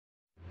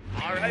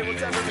Alright,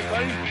 what's up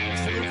everybody?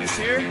 Mr. Lucas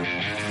here.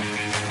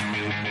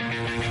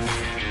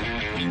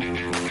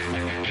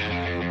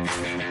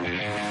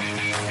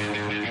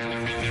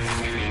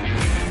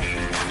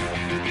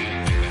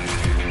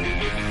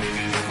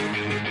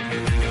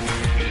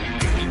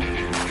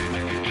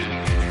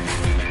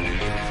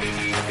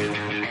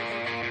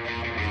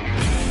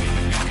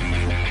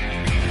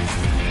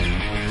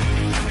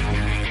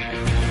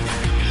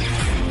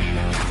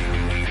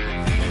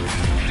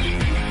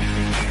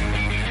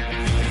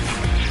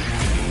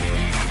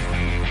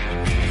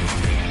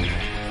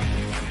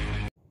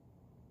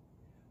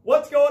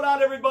 What's going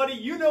on, everybody?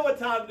 You know what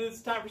time it is.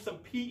 It's time for some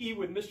PE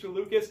with Mr.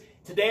 Lucas.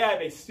 Today I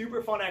have a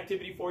super fun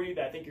activity for you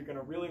that I think you're going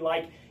to really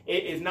like.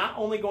 It is not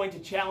only going to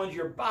challenge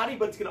your body,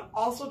 but it's going to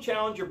also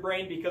challenge your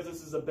brain because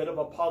this is a bit of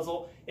a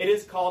puzzle. It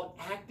is called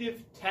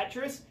Active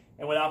Tetris.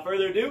 And without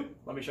further ado,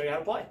 let me show you how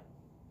to play.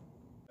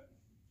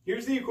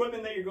 Here's the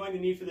equipment that you're going to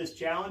need for this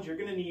challenge. You're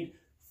going to need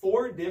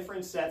 4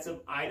 different sets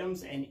of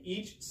items, and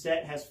each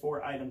set has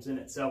 4 items in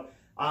it. So,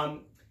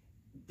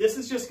 this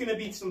is just going to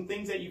be some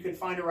things that you can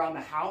find around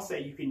the house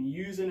that you can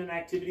use in an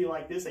activity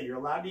like this that you're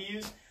allowed to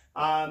use.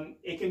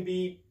 It can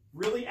be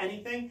really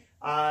anything.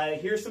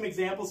 Here's some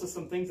examples of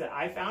some things that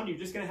I found. You're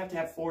just going to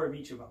have 4 of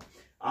each of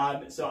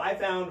them. So I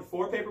found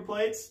 4 paper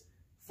plates,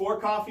 4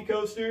 coffee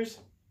coasters,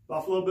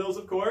 Buffalo Bills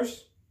of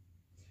course,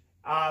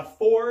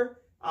 4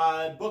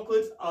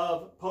 booklets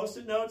of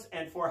Post-it notes,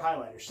 and 4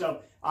 highlighters.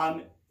 So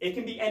it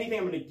can be anything.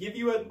 I'm going to give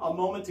you a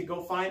moment to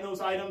go find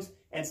those items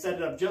and set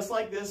it up just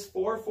like this,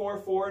 4, 4,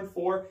 4, and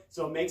 4,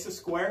 so it makes a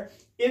square.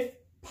 If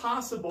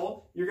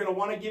possible, you're going to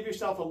want to give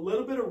yourself a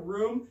little bit of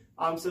room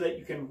so that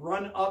you can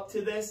run up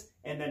to this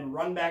and then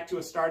run back to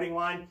a starting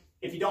line.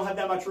 If you don't have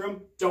that much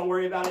room, don't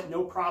worry about it,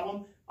 no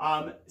problem.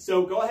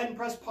 So go ahead and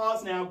press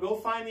pause now, go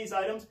find these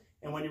items,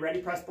 and when you're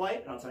ready, press play,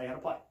 and I'll tell you how to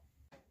play.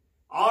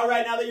 All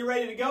right, now that you're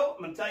ready to go,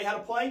 I'm going to tell you how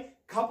to play.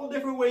 A couple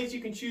different ways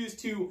you can choose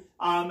to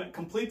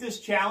complete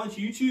this challenge.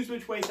 You choose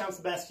which way sounds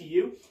the best to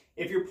you.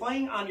 If you're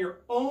playing on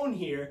your own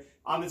here,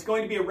 it's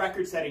going to be a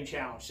record-setting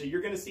challenge. So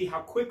you're going to see how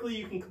quickly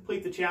you can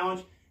complete the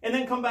challenge and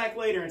then come back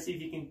later and see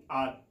if you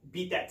can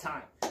beat that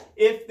time.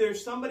 If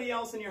there's somebody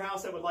else in your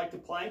house that would like to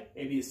play,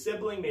 maybe a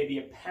sibling, maybe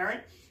a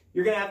parent,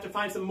 you're going to have to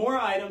find some more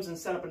items and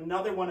set up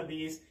another one of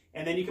these,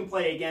 and then you can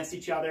play against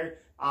each other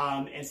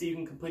and see if you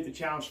can complete the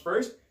challenge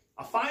first.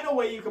 A final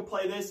way you can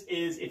play this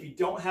is if you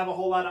don't have a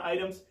whole lot of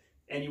items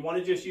and you want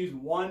to just use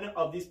one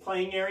of these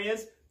playing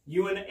areas,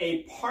 you and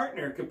a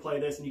partner could play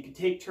this, and you can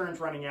take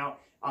turns running out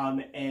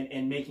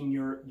and making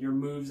your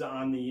moves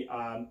on the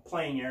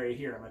playing area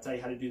here. I'm going to tell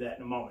you how to do that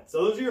in a moment.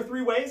 So those are your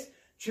 3 ways.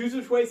 Choose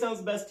which way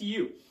sounds best to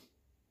you.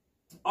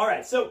 All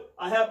right, so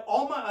I have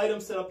all my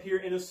items set up here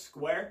in a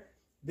square.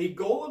 The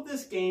goal of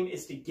this game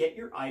is to get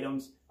your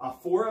items,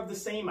 4 of the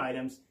same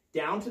items,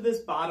 down to this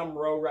bottom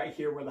row right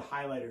here where the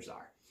highlighters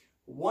are.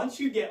 Once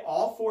you get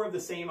all 4 of the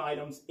same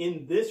items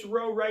in this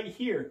row right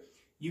here,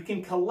 you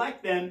can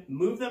collect them,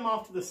 move them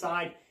off to the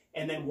side,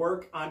 and then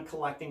work on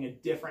collecting a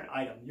different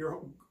item.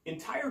 Your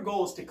entire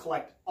goal is to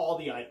collect all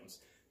the items,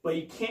 but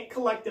you can't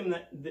collect them.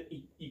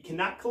 You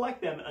cannot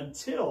collect them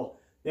until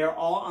they're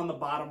all on the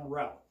bottom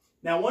row.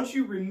 Now, once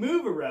you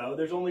remove a row,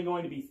 there's only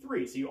going to be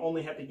 3, so you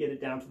only have to get it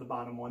down to the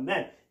bottom one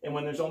then. And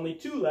when there's only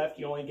 2 left,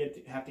 you only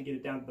have to get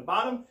it down to the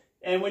bottom.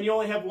 And when you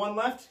only have 1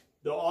 left,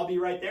 they'll all be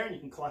right there, and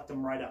you can collect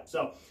them right up.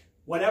 So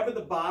whatever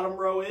the bottom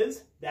row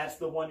is, that's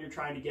the one you're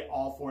trying to get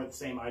all 4 of the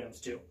same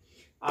items to.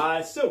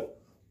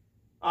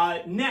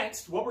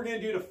 Next, what we're going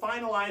to do to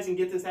finalize and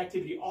get this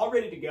activity all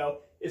ready to go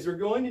is we're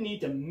going to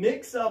need to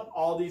mix up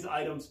all these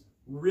items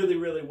really,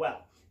 really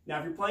well. Now,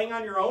 if you're playing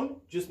on your own,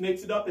 just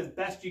mix it up as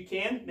best you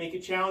can. Make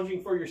it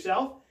challenging for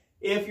yourself.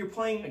 If you're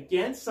playing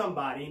against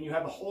somebody and you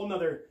have a whole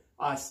nother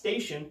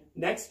station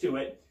next to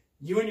it,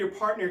 you and your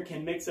partner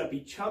can mix up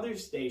each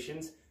other's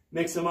stations,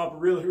 mix them up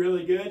really,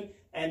 really good,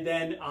 and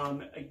then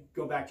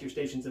go back to your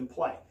stations and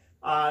play.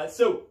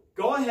 So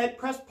go ahead,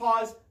 press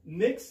pause,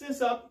 mix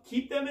this up,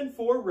 keep them in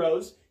 4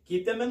 rows,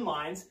 keep them in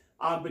lines,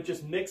 but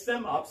just mix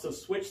them up. So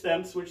switch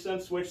them, switch them,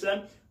 switch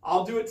them.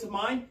 I'll do it to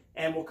mine,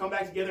 and we'll come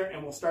back together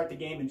and we'll start the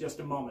game in just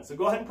a moment. So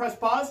go ahead and press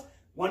pause.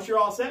 Once you're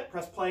all set,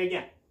 press play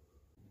again.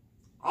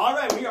 All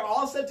right, we are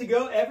all set to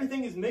go.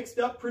 Everything is mixed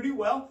up pretty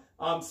well.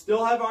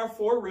 Still have our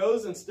 4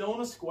 rows and still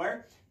in a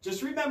square.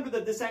 Just remember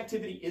that this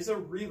activity is a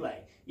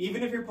relay,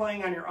 even if you're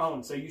playing on your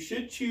own. So you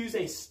should choose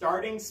a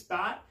starting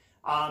spot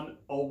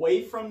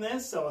away from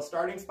this, so a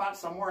starting spot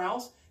somewhere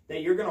else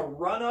that you're going to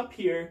run up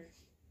here,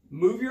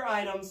 move your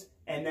items,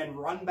 and then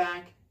run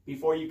back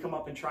before you come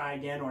up and try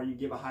again, or you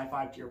give a high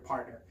five to your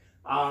partner.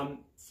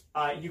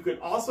 You could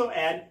also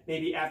add,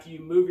 maybe after you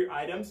move your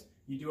items,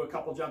 you do a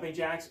couple jumping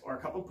jacks or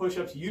a couple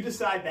push-ups. You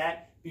decide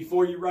that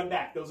before you run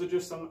back. Those are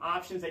just some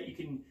options that you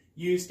can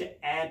use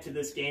to add to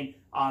this game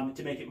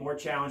to make it more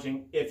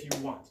challenging if you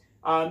want.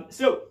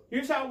 So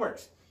here's how it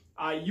works.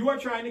 You are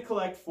trying to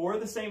collect 4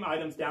 of the same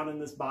items down in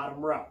this bottom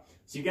row.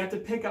 So you got to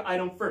pick an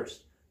item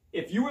first.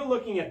 If you were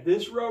looking at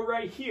this row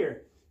right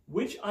here,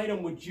 which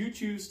item would you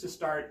choose to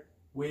start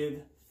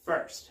with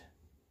first?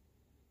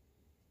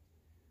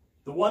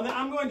 The one that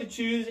I'm going to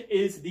choose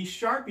is the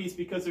Sharpies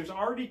because there's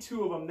already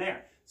 2 of them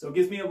there. So it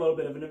gives me a little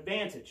bit of an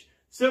advantage.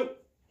 So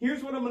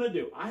here's what I'm going to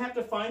do. I have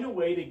to find a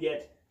way to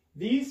get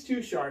these 2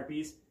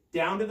 Sharpies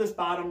down to this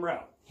bottom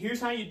row. Here's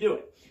how you do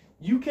it.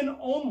 You can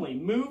only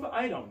move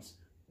items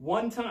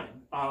one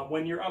time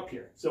when you're up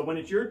here. So when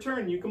it's your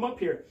turn, you come up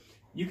here.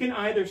 You can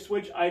either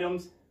switch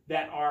items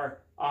that are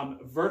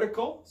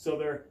vertical, so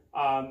they're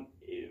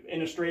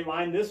in a straight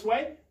line this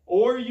way,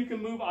 or you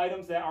can move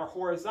items that are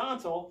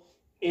horizontal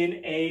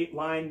in a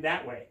line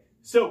that way.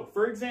 So,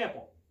 for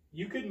example,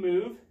 you could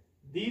move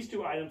these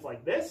 2 items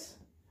like this,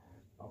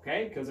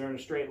 okay, because they're in a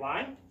straight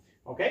line,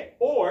 okay,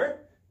 or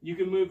you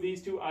can move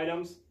these 2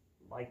 items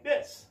like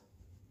this,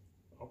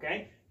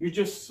 okay. You're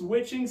just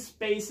switching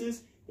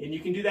spaces, and you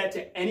can do that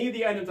to any of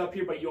the items up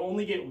here, but you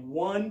only get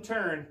 1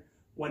 turn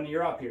when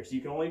you're up here. So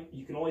you can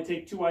only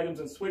take 2 items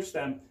and switch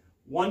them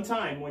 1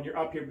 time when you're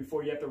up here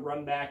before you have to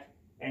run back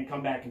and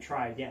come back and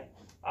try again.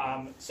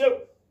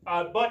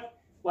 But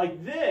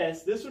like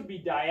this would be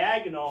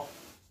diagonal.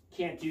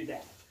 Can't do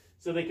that.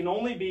 So they can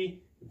only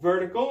be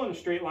vertical in a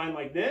straight line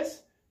like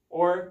this,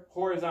 or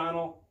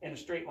horizontal in a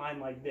straight line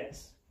like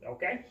this.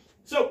 Okay?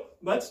 So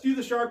let's do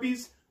the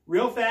Sharpies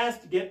real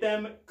fast, get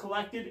them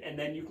collected, and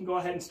then you can go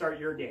ahead and start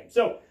your game.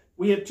 So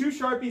we have 2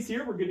 Sharpies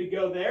here. We're good to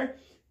go there.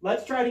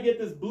 Let's try to get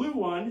this blue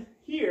one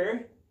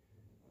here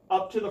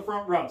up to the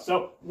front row.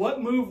 So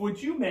what move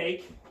would you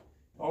make?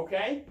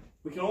 Okay,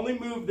 we can only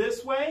move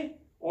this way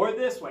or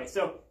this way.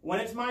 So when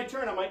it's my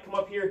turn, I might come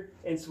up here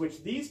and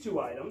switch these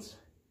 2 items.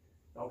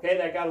 Okay,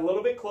 that got a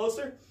little bit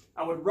closer.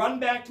 I would run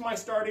back to my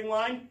starting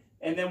line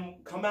and then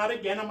come out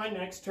again on my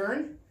next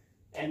turn.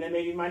 And then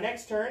maybe my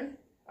next turn,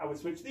 I would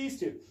switch these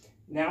 2.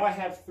 Now I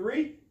have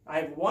 3. I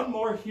have 1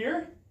 more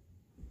here.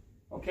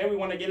 Okay, we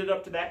want to get it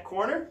up to that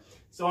corner.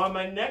 So on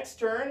my next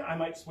turn, I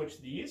might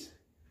switch these.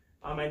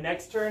 On my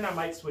next turn, I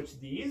might switch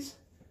these.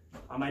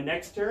 On my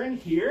next turn,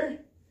 here.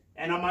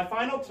 And on my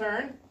final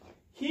turn,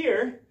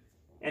 here.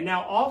 And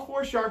now all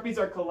 4 Sharpies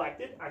are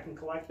collected. I can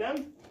collect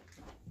them.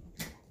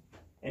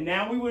 And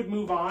now we would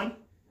move on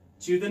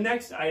to the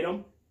next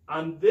item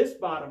on this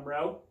bottom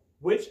row.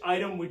 Which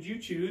item would you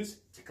choose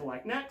to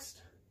collect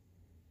next?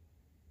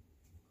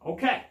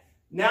 Okay,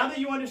 now that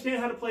you understand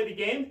how to play the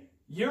game,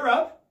 you're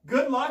up.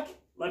 Good luck.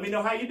 Let me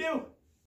know how you do.